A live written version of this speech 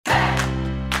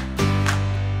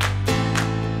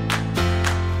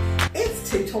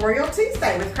Tutorial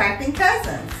Tuesday with Crafting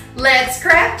Cousins. Let's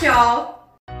craft, y'all!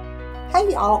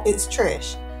 Hey y'all, it's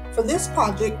Trish. For this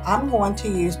project, I'm going to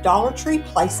use Dollar Tree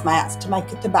placemats to make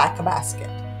a tobacco basket.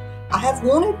 I have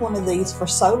wanted one of these for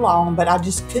so long, but I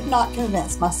just could not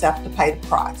convince myself to pay the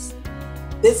price.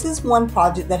 This is one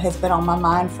project that has been on my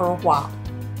mind for a while.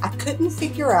 I couldn't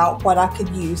figure out what I could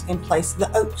use in place of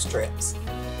the oak strips.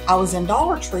 I was in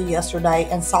Dollar Tree yesterday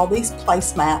and saw these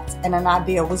placemats and an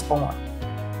idea was born.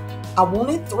 I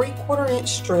wanted 3/4 inch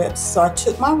strips, so I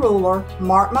took my ruler,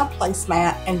 marked my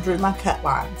placemat, and drew my cut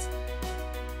lines.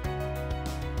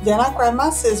 Then I grabbed my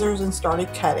scissors and started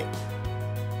cutting.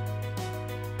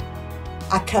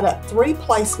 I cut up 3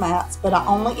 placemats, but I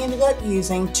only ended up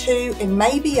using 2 and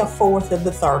maybe a 1/4 of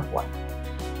the 3rd one.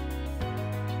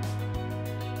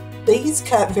 These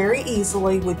cut very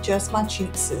easily with just my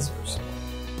cheap scissors.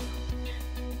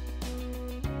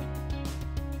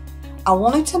 I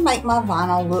wanted to make my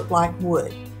vinyl look like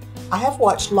wood. I have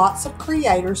watched lots of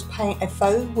creators paint a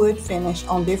faux wood finish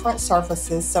on different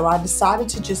surfaces, so I decided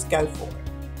to just go for it.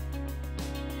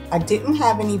 I didn't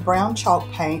have any brown chalk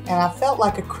paint and I felt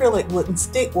like acrylic wouldn't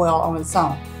stick well on its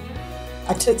own.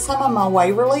 I took some of my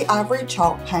Waverly Ivory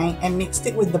chalk paint and mixed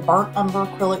it with the burnt umber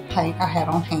acrylic paint I had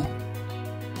on hand.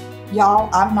 Y'all,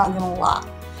 I'm not gonna lie,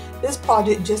 this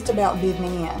project just about did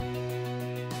me in.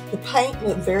 The paint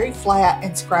looked very flat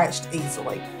and scratched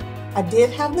easily. I did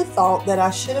have the thought that I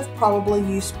should have probably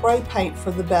used spray paint for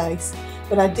the base,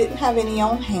 but I didn't have any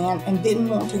on hand and didn't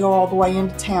want to go all the way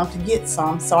into town to get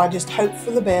some, so I just hoped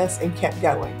for the best and kept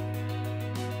going.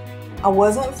 I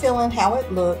wasn't feeling how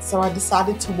it looked, so I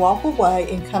decided to walk away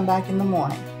and come back in the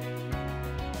morning.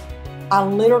 I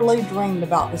literally dreamed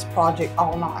about this project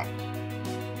all night.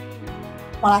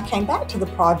 When I came back to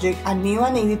the project, I knew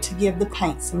I needed to give the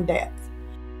paint some depth.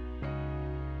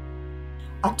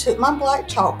 I took my black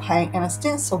chalk paint and a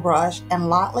stencil brush and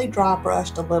lightly dry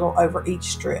brushed a little over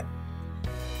each strip.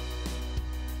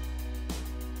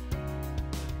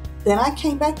 Then I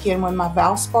came back in with my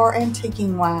Valspar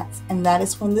antiquing wax, and that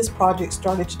is when this project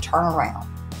started to turn around.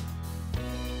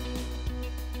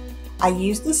 I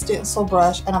used the stencil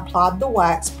brush and applied the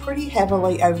wax pretty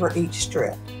heavily over each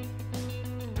strip.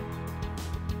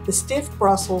 The stiff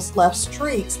bristles left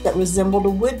streaks that resembled a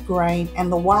wood grain,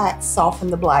 and the wax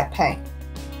softened the black paint.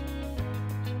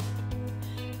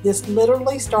 This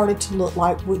literally started to look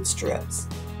like wood strips.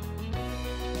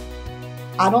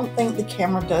 I don't think the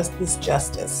camera does this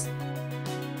justice.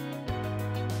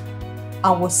 I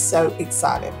was so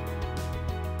excited.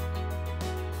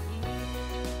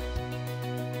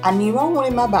 I knew I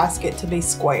wanted my basket to be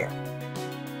square.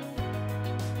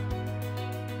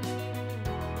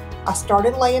 I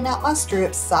started laying out my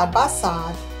strips side by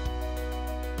side,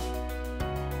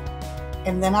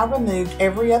 and then I removed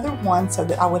every other one so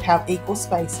that I would have equal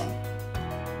spacing.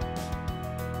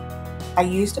 I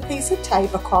used a piece of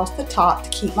tape across the top to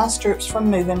keep my strips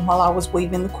from moving while I was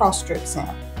weaving the cross strips in.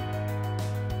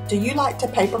 Do you like to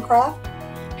paper craft?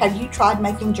 Have you tried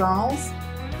making journals?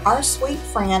 Our sweet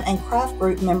friend and craft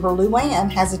group member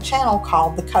Luann has a channel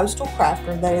called The Coastal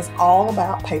Crafter that is all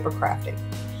about paper crafting.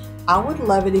 I would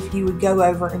love it if you would go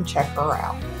over and check her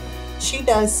out. She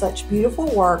does such beautiful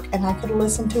work and I could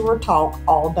listen to her talk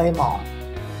all day long.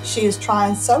 She is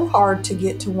trying so hard to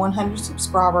get to 100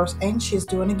 subscribers and she is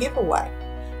doing a giveaway.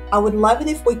 I would love it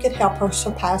if we could help her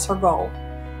surpass her goal.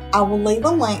 I will leave a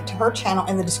link to her channel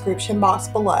in the description box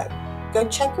below. Go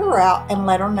check her out and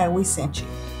let her know we sent you.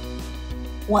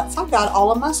 Once I got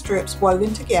all of my strips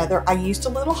woven together, I used a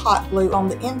little hot glue on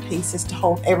the end pieces to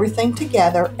hold everything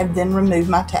together and then remove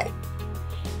my tape.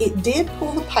 It did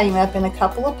pull the paint up in a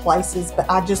couple of places, but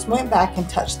I just went back and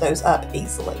touched those up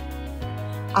easily.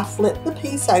 I flipped the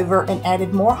piece over and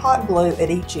added more hot glue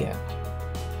at each end.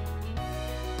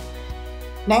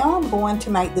 Now I'm going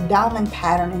to make the diamond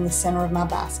pattern in the center of my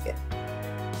basket.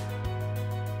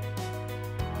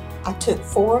 I took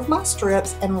 4 of my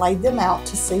strips and laid them out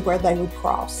to see where they would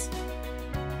cross.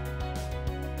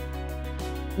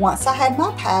 Once I had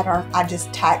my pattern, I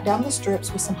just tacked down the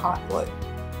strips with some hot glue.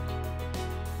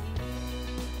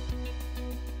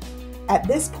 At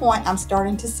this point, I'm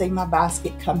starting to see my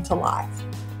basket come to life.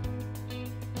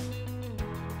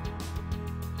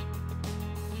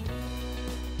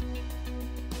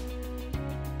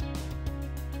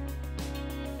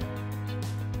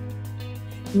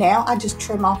 Now I just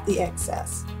trim off the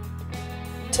excess.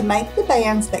 To make the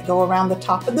bands that go around the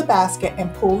top of the basket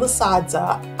and pull the sides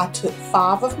up, I took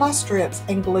 5 of my strips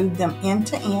and glued them end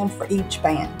to end for each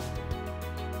band.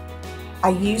 I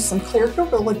used some clear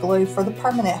Gorilla Glue for the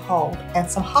permanent hold and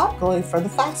some hot glue for the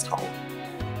fast hold.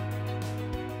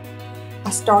 I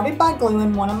started by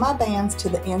gluing one of my bands to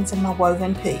the ends of my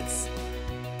woven piece.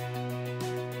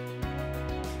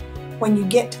 When you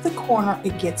get to the corner,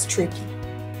 it gets tricky.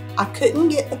 I couldn't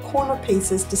get the corner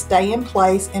pieces to stay in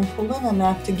place and pull in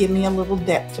enough to give me a little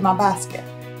depth to my basket.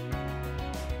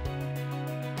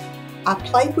 I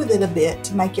played with it a bit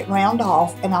to make it round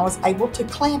off, and I was able to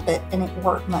clamp it, and it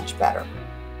worked much better.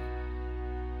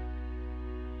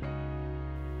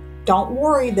 Don't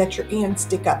worry that your ends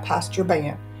stick up past your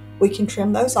band. We can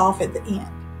trim those off at the end.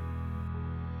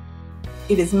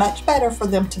 It is much better for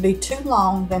them to be too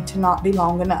long than to not be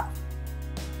long enough.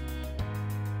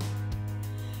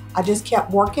 I just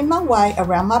kept working my way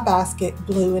around my basket,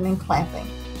 gluing and clamping.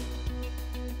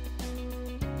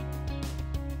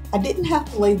 I didn't have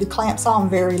to leave the clamps on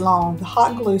very long. The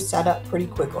hot glue set up pretty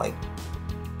quickly.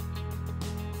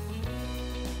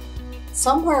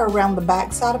 Somewhere around the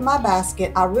back side of my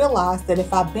basket, I realized that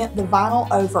if I bent the vinyl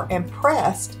over and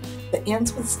pressed, the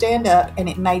ends would stand up, and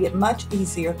it made it much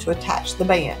easier to attach the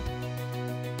band.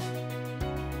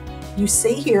 You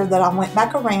see here that I went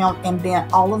back around and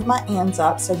bent all of my ends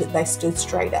up so that they stood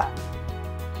straight up.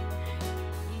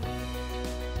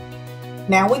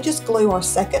 Now we just glue our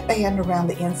second band around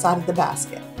the inside of the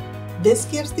basket. This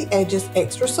gives the edges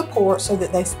extra support so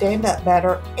that they stand up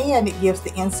better, and it gives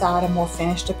the inside a more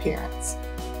finished appearance.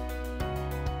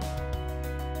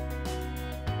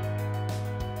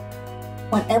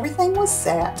 When everything was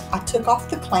set, I took off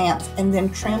the clamps and then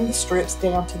trimmed the strips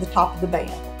down to the top of the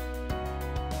band.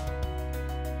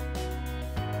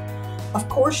 Of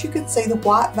course, you could see the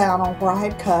white vinyl where I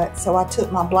had cut, so I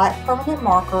took my black permanent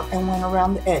marker and went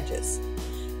around the edges.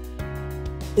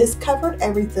 This covered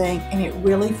everything, and it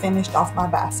really finished off my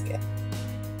basket.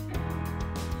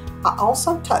 I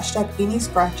also touched up any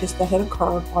scratches that had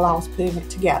occurred while I was putting it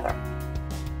together.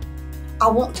 I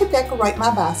want to decorate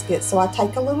my basket, so I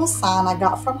take a little sign I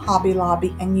got from Hobby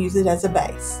Lobby and use it as a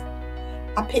base.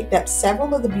 I picked up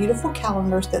several of the beautiful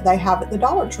calendars that they have at the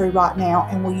Dollar Tree right now,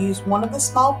 and will use one of the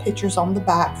small pictures on the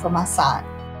back for my sign.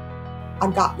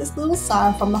 I got this little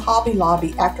sign from the Hobby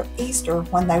Lobby after Easter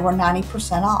when they were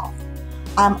 90% off.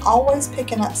 I'm always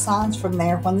picking up signs from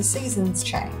there when the seasons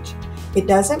change. It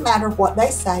doesn't matter what they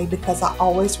say because I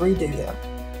always redo them.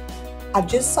 I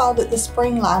just saw that the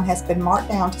spring line has been marked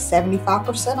down to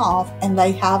 75% off, and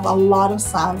they have a lot of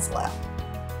signs left.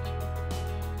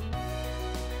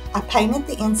 I painted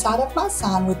the inside of my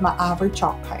sign with my ivory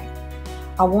chalk paint.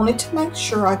 I wanted to make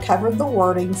sure I covered the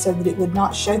wording so that it would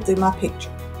not show through my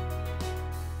picture.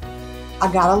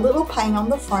 I got a little paint on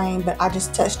the frame, but I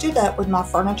just touched it up with my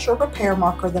furniture repair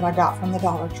marker that I got from the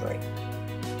Dollar Tree.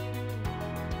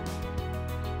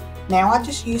 Now I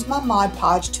just use my Mod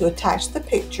Podge to attach the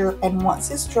picture, and once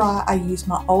it's dry, I use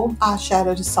my old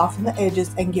eyeshadow to soften the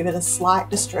edges and give it a slight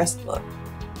distressed look.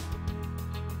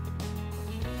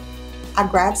 I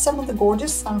grabbed some of the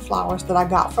gorgeous sunflowers that I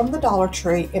got from the Dollar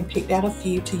Tree and picked out a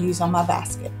few to use on my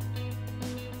basket.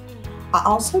 I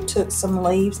also took some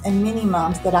leaves and mini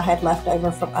mums that I had left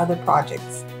over from other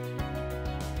projects.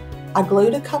 I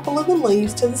glued a couple of the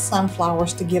leaves to the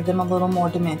sunflowers to give them a little more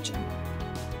dimension.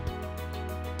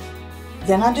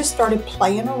 Then I just started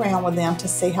playing around with them to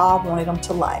see how I wanted them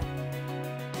to lay.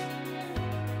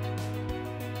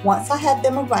 Once I had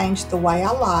them arranged the way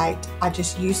I liked, I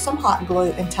just used some hot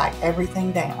glue and tacked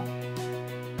everything down.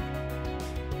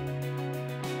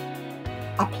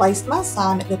 I placed my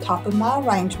sign at the top of my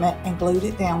arrangement and glued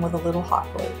it down with a little hot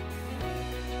glue.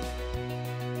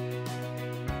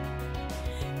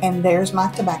 And there's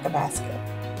my tobacco basket.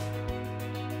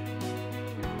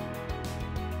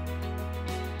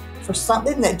 For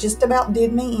something that just about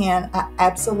did me in, I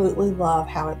absolutely love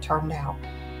how it turned out.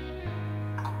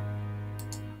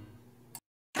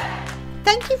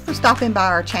 Thank you for stopping by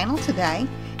our channel today.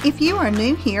 If you are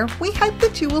new here, we hope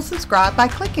that you will subscribe by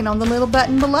clicking on the little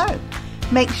button below.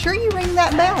 Make sure you ring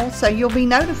that bell so you'll be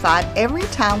notified every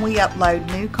time we upload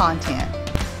new content.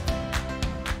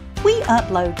 We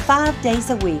upload 5 days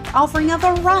a week, offering a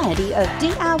variety of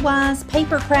DIYs,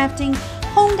 paper crafting,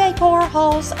 home decor,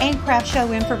 hauls, and craft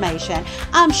show information.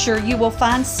 I'm sure you will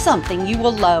find something you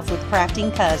will love with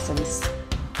Crafting Cousins.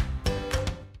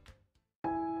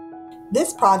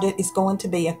 This project is going to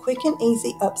be a quick and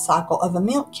easy upcycle of a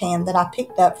milk can that I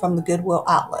picked up from the Goodwill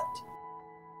outlet.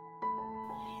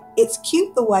 It's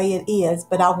cute the way it is,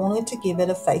 but I wanted to give it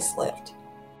a facelift.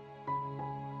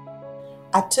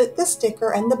 I took the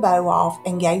sticker and the bow off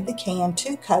and gave the can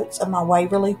 2 coats of my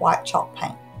Waverly white chalk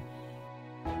paint.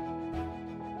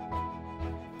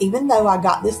 Even though I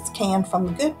got this can from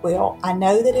the Goodwill, I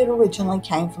know that it originally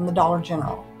came from the Dollar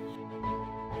General.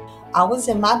 I was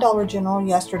in my Dollar General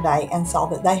yesterday and saw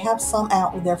that they have some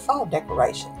out with their fall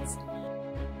decorations.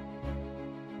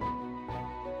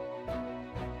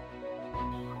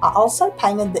 I also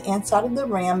painted the inside of the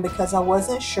rim because I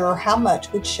wasn't sure how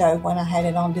much would show when I had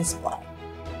it on display.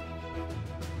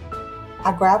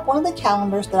 I grabbed one of the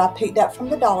calendars that I picked up from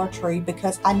the Dollar Tree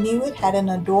because I knew it had an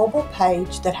adorable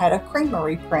page that had a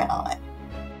creamery print on it.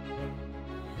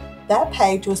 That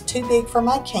page was too big for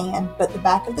my can, but the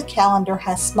back of the calendar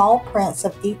has small prints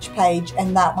of each page,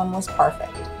 and that one was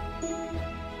perfect.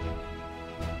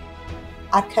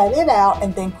 I cut it out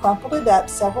and then crumpled it up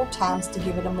several times to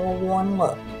give it a more worn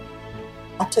look.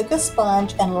 I took a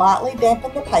sponge and lightly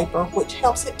dampened the paper, which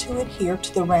helps it to adhere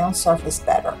to the round surface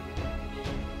better.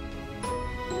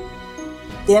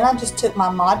 Then I just took my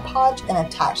Mod Podge and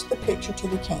attached the picture to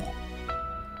the can.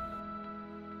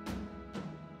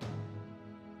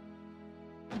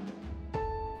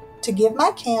 To give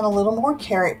my can a little more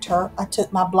character, I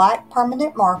took my black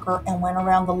permanent marker and went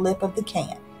around the lip of the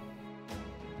can.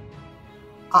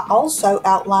 I also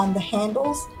outlined the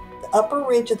handles, the upper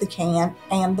ridge of the can,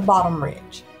 and the bottom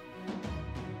ridge.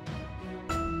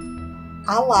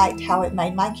 I liked how it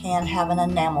made my can have an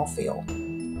enamel feel.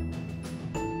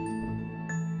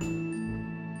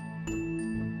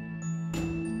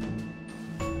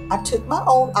 I took my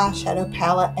old eyeshadow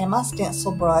palette and my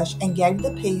stencil brush and gave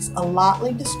the piece a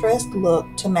lightly distressed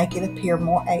look to make it appear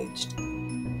more aged.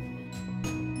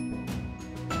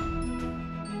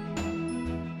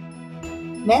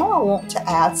 Now I want to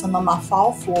add some of my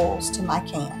fall florals to my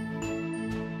can.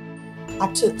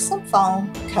 I took some foam,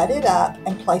 cut it up,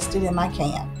 and placed it in my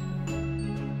can.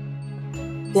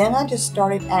 Then I just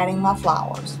started adding my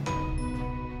flowers.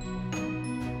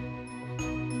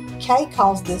 Kay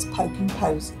calls this poking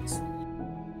posies.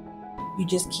 You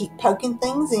just keep poking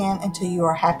things in until you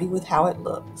are happy with how it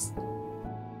looks.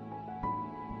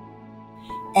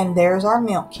 And there's our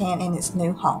milk can in its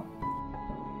new home.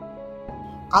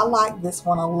 I like this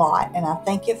one a lot, and I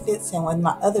think it fits in with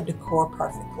my other decor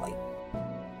perfectly.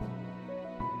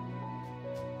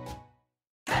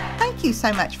 Thank you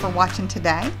so much for watching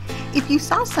today. If you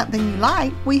saw something you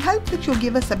liked, we hope that you'll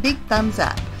give us a big thumbs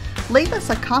up. Leave us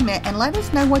a comment and let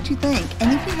us know what you think,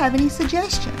 and if you have any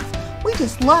suggestions. We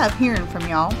just love hearing from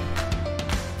y'all.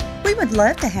 We would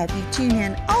love to have you tune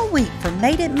in all week for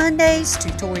Made It Mondays,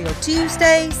 Tutorial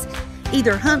Tuesdays,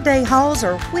 either Hump Day hauls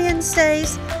or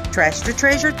Wednesdays, Trash to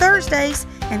Treasure Thursdays,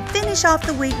 and finish off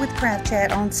the week with Craft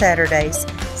Chat on Saturdays.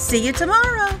 See you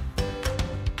tomorrow!